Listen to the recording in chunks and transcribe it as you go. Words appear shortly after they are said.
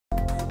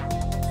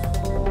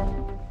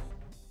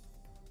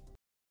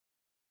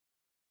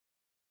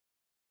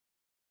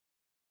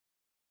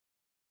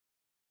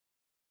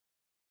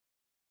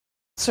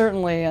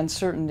Certainly,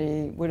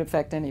 uncertainty would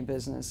affect any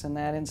business, and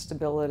that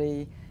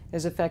instability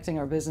is affecting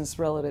our business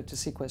relative to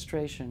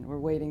sequestration. We're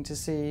waiting to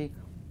see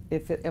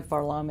if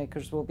our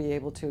lawmakers will be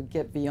able to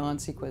get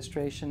beyond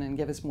sequestration and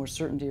give us more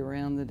certainty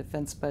around the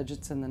defense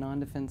budgets and the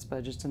non-defense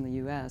budgets in the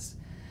U.S.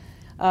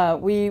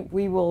 We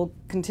will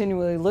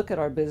continually look at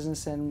our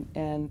business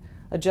and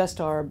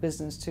adjust our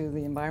business to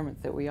the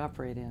environment that we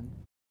operate in.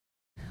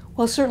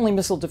 Well, certainly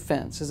missile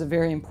defense is a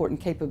very important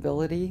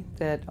capability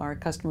that our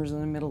customers in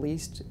the Middle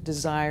East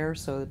desire.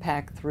 So the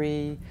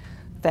PAC-3,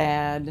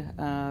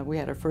 THAAD, we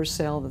had our first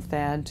sale of the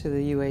THAAD to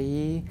the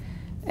UAE.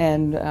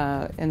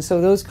 And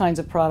so those kinds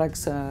of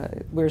products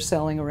we're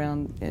selling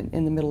around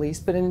in the Middle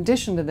East. But in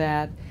addition to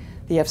that,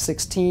 the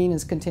F-16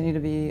 has continued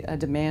to be a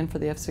demand for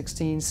the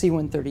F-16,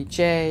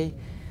 C-130J,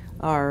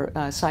 our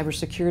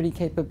cybersecurity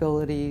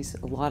capabilities,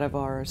 a lot of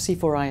our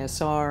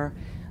C4ISR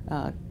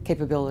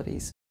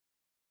capabilities.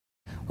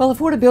 Well,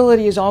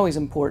 affordability is always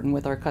important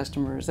with our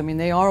customers. I mean,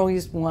 they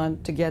always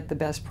want to get the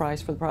best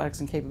price for the products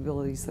and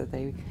capabilities that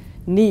they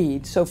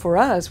need. So for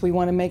us, we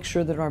want to make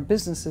sure that our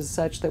business is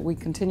such that we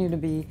continue to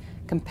be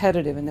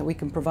competitive and that we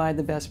can provide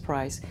the best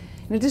price.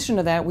 In addition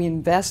to that, we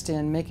invest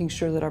in making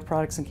sure that our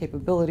products and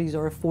capabilities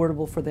are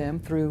affordable for them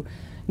through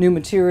new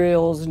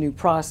materials, new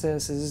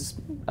processes,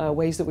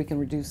 ways that we can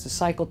reduce the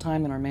cycle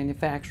time in our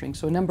manufacturing.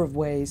 So a number of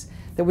ways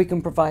that we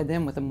can provide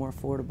them with a more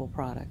affordable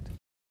product.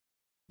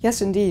 Yes,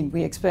 indeed.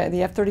 We expect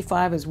the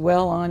F-35 is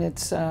well on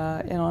its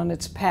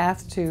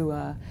path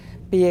to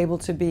be able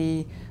to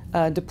be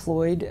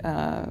deployed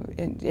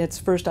in its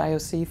first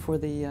IOC for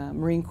the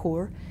Marine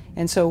Corps,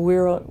 and so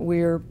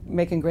we're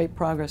making great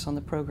progress on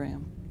the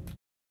program.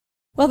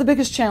 Well, the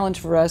biggest challenge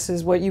for us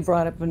is what you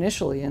brought up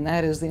initially, and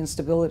that is the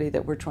instability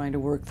that we're trying to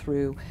work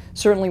through.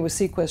 Certainly with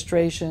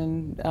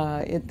sequestration,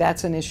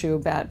 that's an issue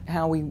about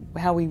how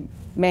we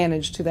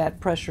manage to that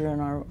pressure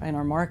in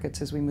our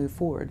markets as we move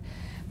forward.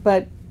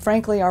 But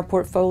frankly, our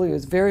portfolio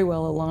is very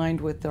well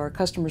aligned with our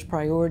customers'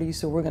 priorities,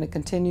 so we're going to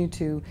continue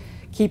to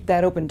keep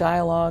that open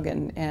dialogue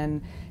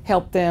and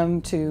help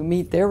them to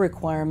meet their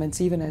requirements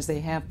even as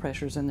they have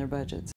pressures in their budgets.